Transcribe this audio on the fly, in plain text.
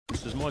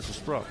does Michael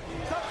Sprott.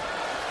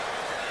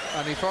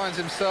 And he finds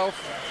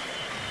himself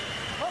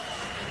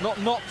not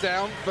knocked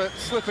down, but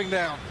slipping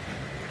down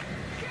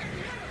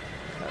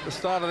at the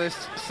start of this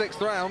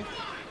 6th round.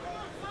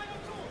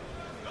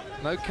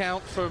 No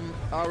count from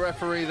our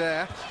referee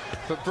there,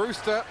 but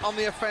Brewster on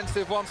the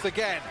offensive once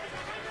again.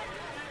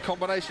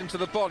 Combination to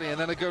the body and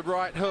then a good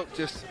right hook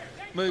just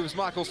moves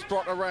Michael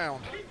Sprott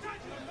around.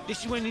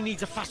 This is when he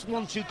needs a fast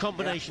 1-2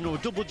 combination or a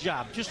double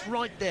jab, just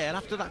right there.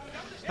 After that,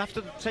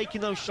 after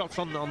taking those shots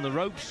on the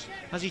ropes,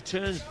 as he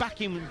turns back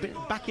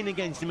in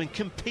against him and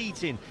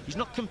competing. He's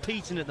not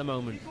competing at the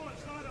moment.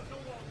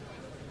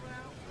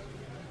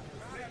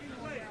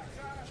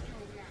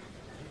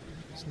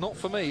 It's not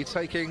for me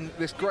taking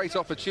this great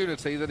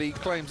opportunity that he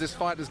claims this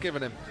fight has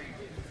given him.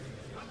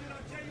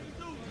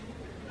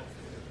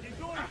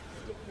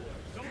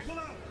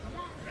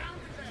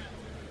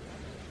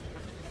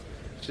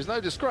 Which is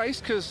no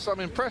disgrace, because I'm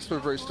impressed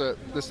with Brewster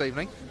this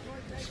evening.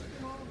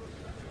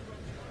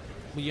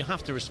 Well, you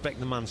have to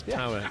respect the man's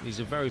power. He's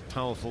a very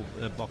powerful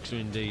boxer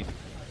indeed.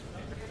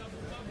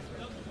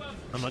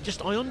 And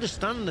I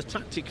understand the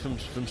tactic from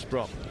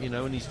Sprott, you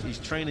know, and his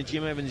trainer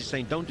Jim Evans is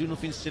saying don't do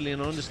nothing silly,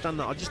 and I understand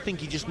that. I just think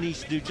he just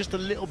needs to do just a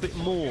little bit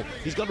more.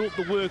 He's got to up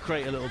the work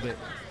rate a little bit.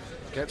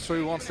 Gets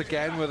through once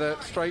again with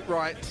a straight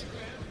right,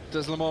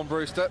 does Lamon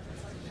Brewster.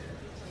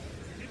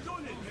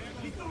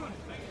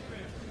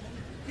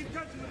 You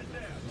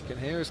can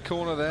hear his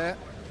corner there.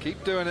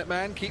 Keep doing it,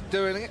 man, keep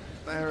doing it.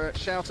 They're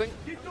shouting.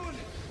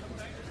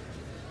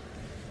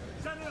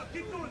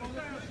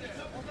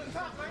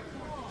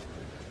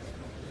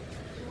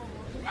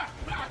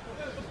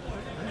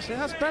 Actually,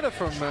 that's better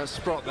from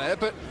Sprott there,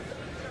 but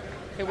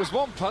it was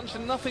one punch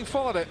and nothing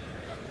followed it.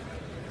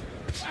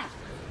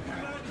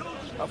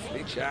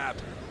 Lovely jab.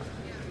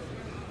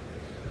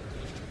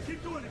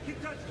 Keep doing it,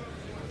 keep touching it.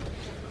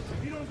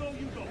 If you don't go,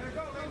 you go. There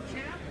go,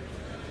 champ.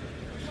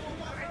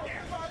 Right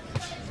there. Right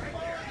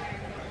there.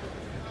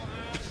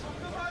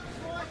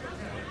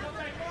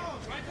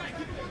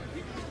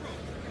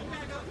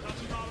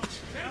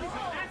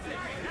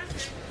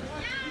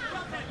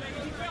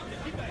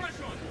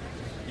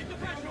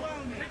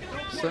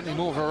 Certainly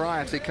more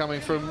variety coming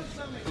from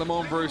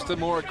Lamon Brewster,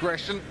 more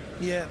aggression.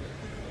 Yeah,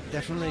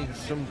 definitely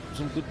some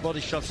good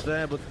body shots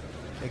there, but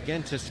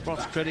again, to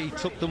Sprott's credit, he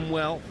took them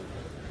well,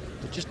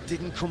 but just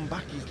didn't come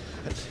back.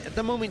 At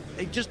the moment,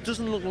 it just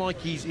doesn't look like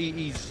he's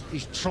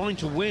trying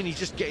to win. He's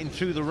just getting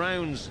through the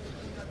rounds.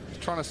 He's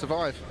trying to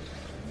survive.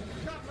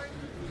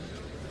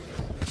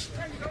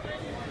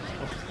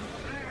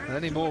 And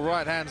any more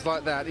right hands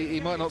like that,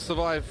 he might not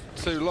survive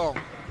too long.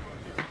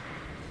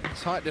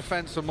 Tight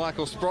defence from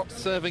Michael Sprott,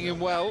 serving him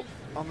well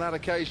on that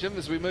occasion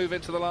as we move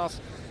into the last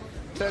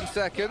 10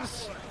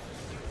 seconds.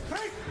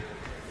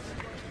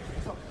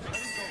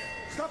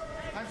 Stop.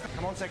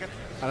 Come on, second.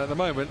 And at the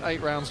moment,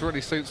 8 rounds really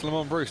suits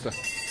Lamon Brewster.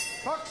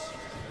 Box.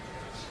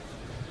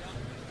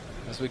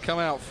 As we come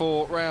out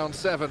for round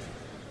 7.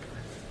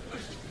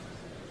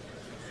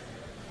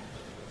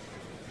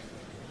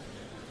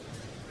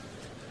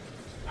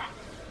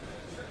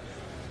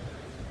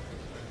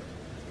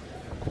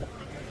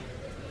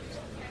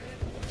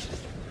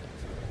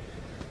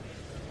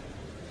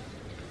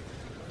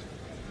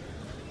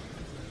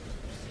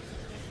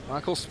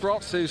 Michael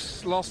Sprott,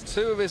 who's lost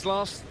 2 of his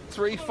last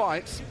 3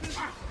 fights.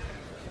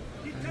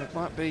 And it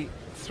might be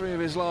 3 of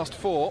his last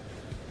 4.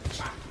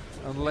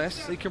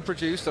 Unless he can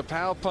produce a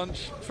power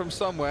punch from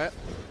somewhere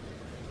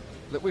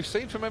that we've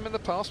seen from him in the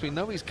past. We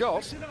know he's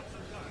got.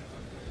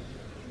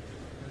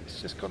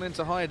 It's just gone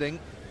into hiding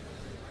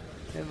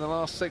in the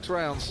last 6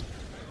 rounds.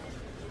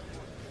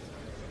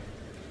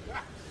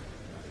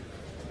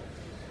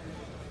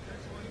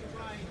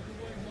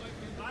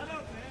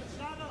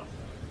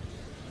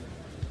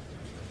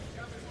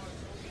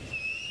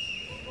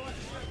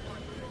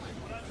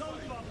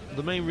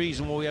 The main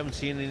reason why we haven't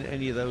seen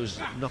any of those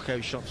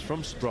knockout shots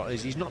from Sprott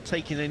is he's not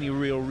taking any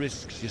real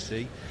risks, you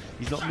see.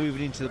 He's not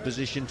moving into the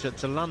position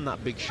to land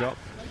that big shot.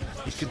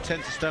 He's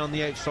content to stay on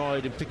the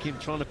outside and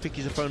trying to pick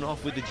his opponent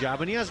off with the jab.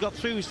 And he has got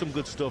through some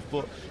good stuff,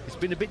 but it's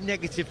been a bit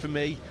negative for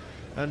me.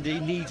 And he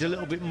needs a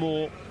little bit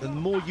more, and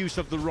more use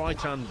of the right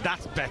hand.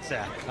 That's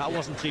better. That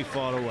wasn't too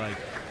far away.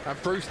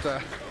 And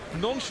Brewster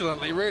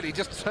nonchalantly really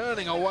just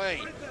turning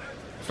away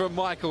from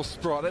Michael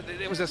Sprott.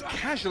 It was as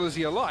casual as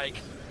you like.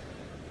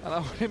 And I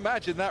would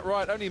imagine that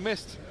right only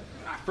missed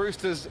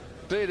Brewster's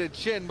bearded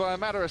chin by a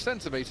matter of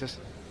centimetres.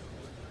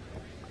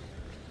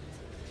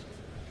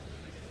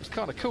 It's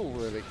kind of cool,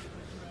 really.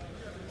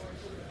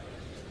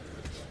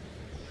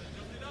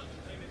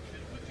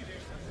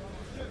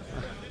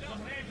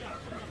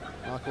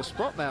 Michael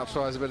Sprott now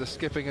tries a bit of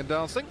skipping and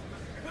dancing.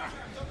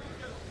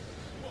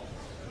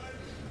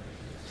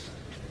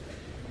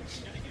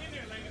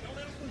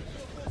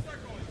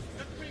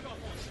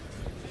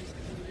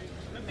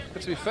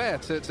 But to be fair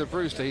to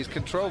Brewster, he's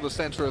controlled the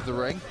centre of the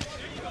ring.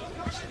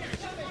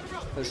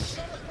 Has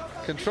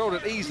controlled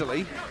it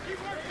easily.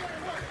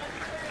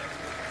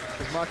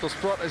 As Michael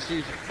Sprott, as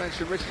you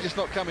mentioned, Richie, just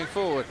not coming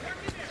forward.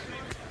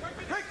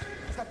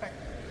 Step back.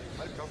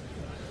 Let him go.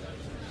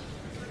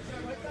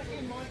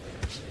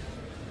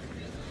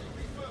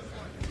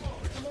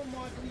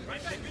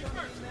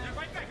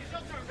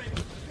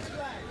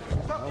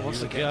 Well,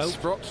 once again,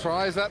 Sprott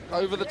tries that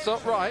over the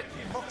top right.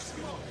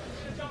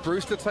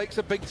 Brewster takes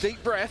a big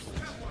deep breath.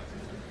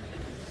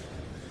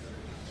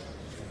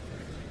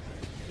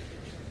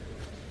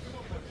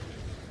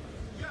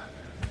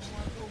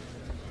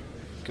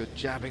 Good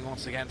jabbing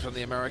once again from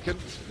the American.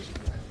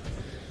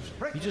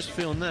 You just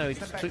feel now he's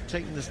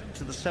taking this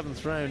to the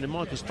 7th round, and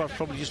Michael Sprott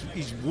probably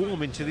he's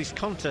warming to this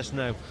contest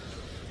now.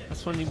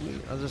 That's when,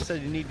 as I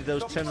said, he needed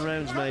those 10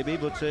 rounds maybe,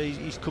 but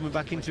he's coming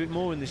back into it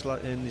more in this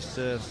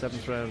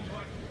 7th round.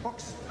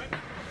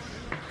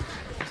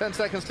 10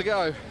 seconds to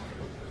go.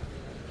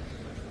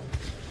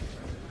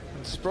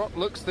 And Sprott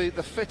looks the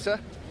fitter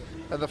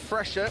and the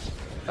fresher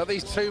of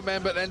these two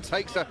men, but then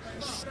takes a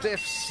stiff,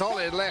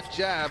 solid left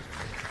jab.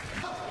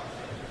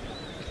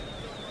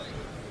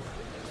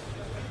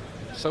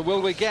 So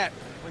will we get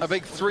a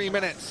big 3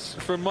 minutes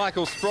from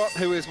Michael Sprott,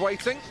 who is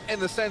waiting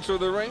in the centre of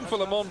the ring for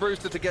Lamon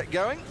Brewster to get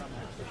going?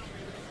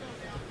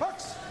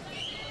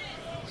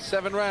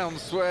 7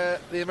 rounds where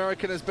the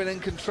American has been in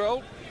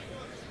control.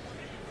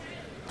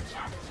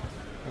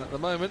 And at the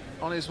moment,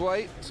 on his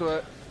way to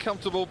a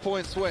comfortable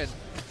points win.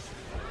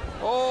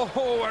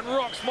 Oh, and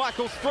rocks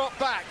Michael Sprott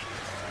back.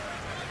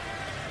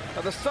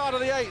 At the start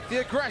of the 8th,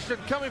 the aggression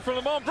coming from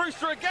Lamon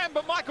Brewster again,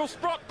 but Michael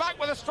Sprott back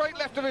with a straight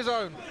left of his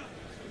own.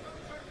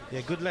 Yeah,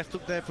 good left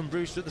hook there from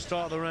Brewster at the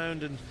start of the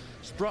round, and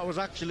Sprott was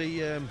actually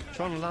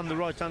trying to land the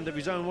right hand of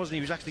his own, wasn't he?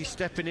 He was actually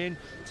stepping in,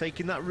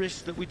 taking that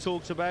risk that we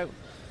talked about,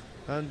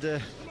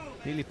 and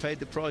nearly paid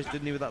the price,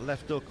 didn't he, with that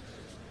left hook?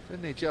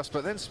 Didn't he just?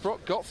 But then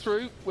Sprott got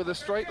through with a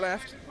straight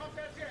left.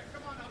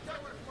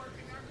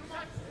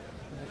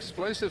 An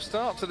explosive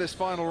start to this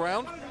final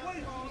round.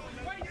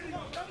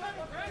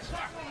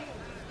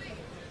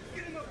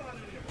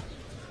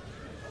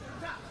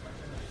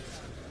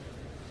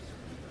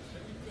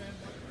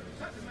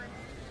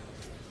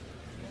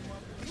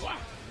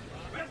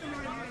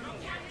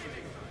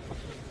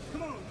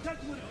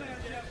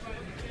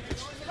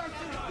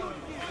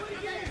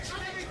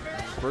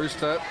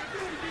 Brewster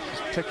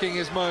is picking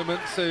his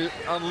moment to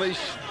unleash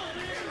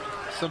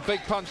some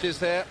big punches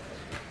here.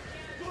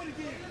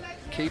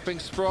 Keeping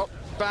Sprott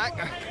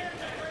back.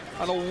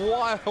 And a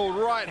wild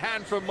right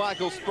hand from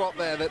Michael Sprott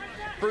there that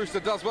Brewster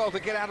does well to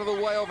get out of the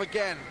way of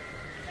again.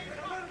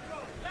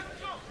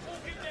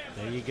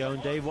 There you go,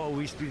 and Dave, what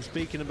we've been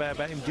speaking about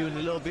him doing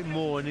a little bit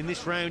more, and in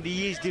this round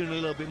he is doing a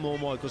little bit more,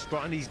 Michael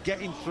Sprott, and he's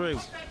getting through.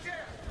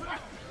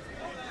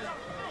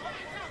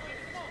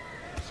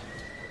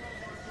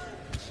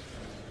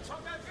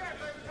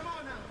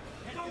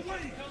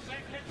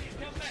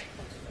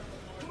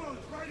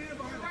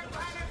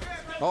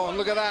 Oh, and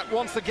look at that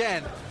once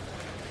again.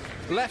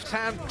 Left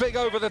hand big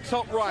over the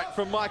top right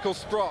from Michael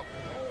Sprott.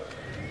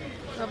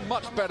 A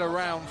much better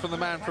round from the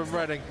man from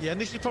Reading. Yeah,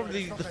 and this is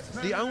probably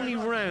the only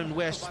round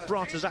where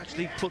Sprott has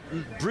actually put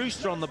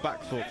Brewster on the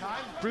back foot.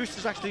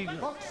 Brewster's actually,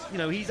 you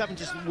know, he's having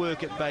to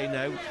work at bay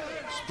now.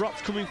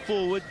 Sprott's coming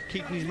forward,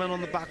 keeping his man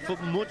on the back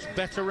foot. Much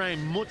better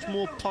round, much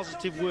more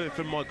positive work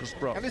from Michael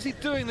Sprott. And is he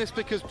doing this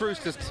because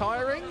Brewster's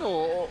tiring,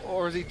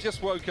 or has he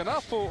just woken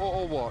up,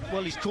 or what?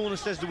 Well, his corner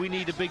says that we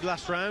need a big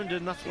last round,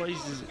 and that's why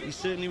he's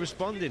certainly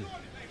responding.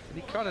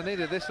 And he kind of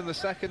needed this in the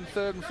 2nd,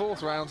 3rd and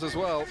 4th rounds as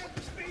well.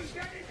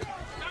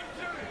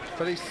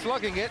 But he's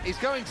slugging it. He's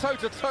going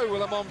toe-to-toe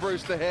with Lamon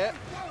Brewster here.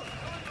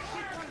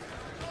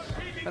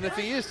 And if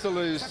he is to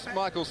lose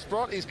Michael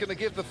Sprott, he's going to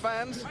give the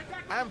fans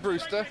and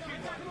Brewster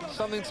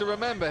something to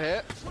remember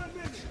here.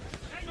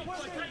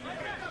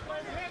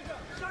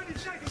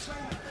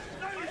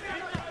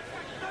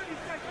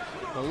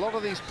 A lot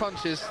of these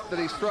punches that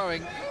he's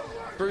throwing,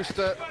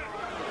 Brewster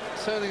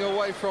turning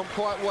away from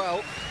quite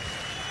well.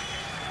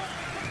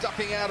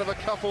 Ducking out of a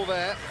couple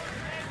there.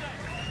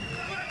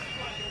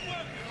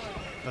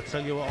 I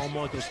tell you what, on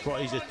Michael Sprott,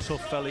 he's a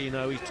tough fella, you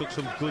know. He took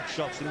some good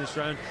shots in this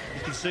round.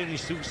 You can certainly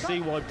see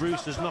why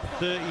Brewster's knocked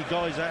 30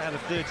 guys out of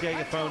 38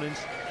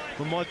 opponents.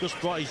 But Michael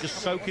Sprott, he's just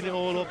soaking it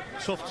all up.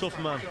 Tough, tough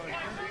man.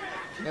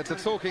 It's a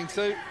talking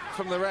to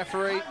from the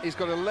referee. He's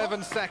got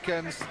 11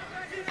 seconds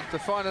to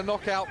find a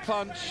knockout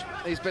punch.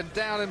 He's been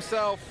down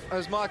himself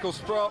as Michael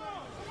Sprott.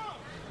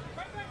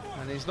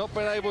 And he's not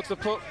been able to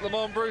put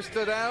Lamon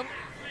Brewster down.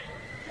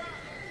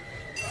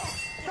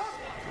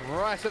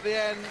 Right at the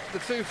end, the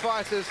two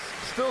fighters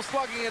still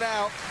slugging it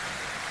out.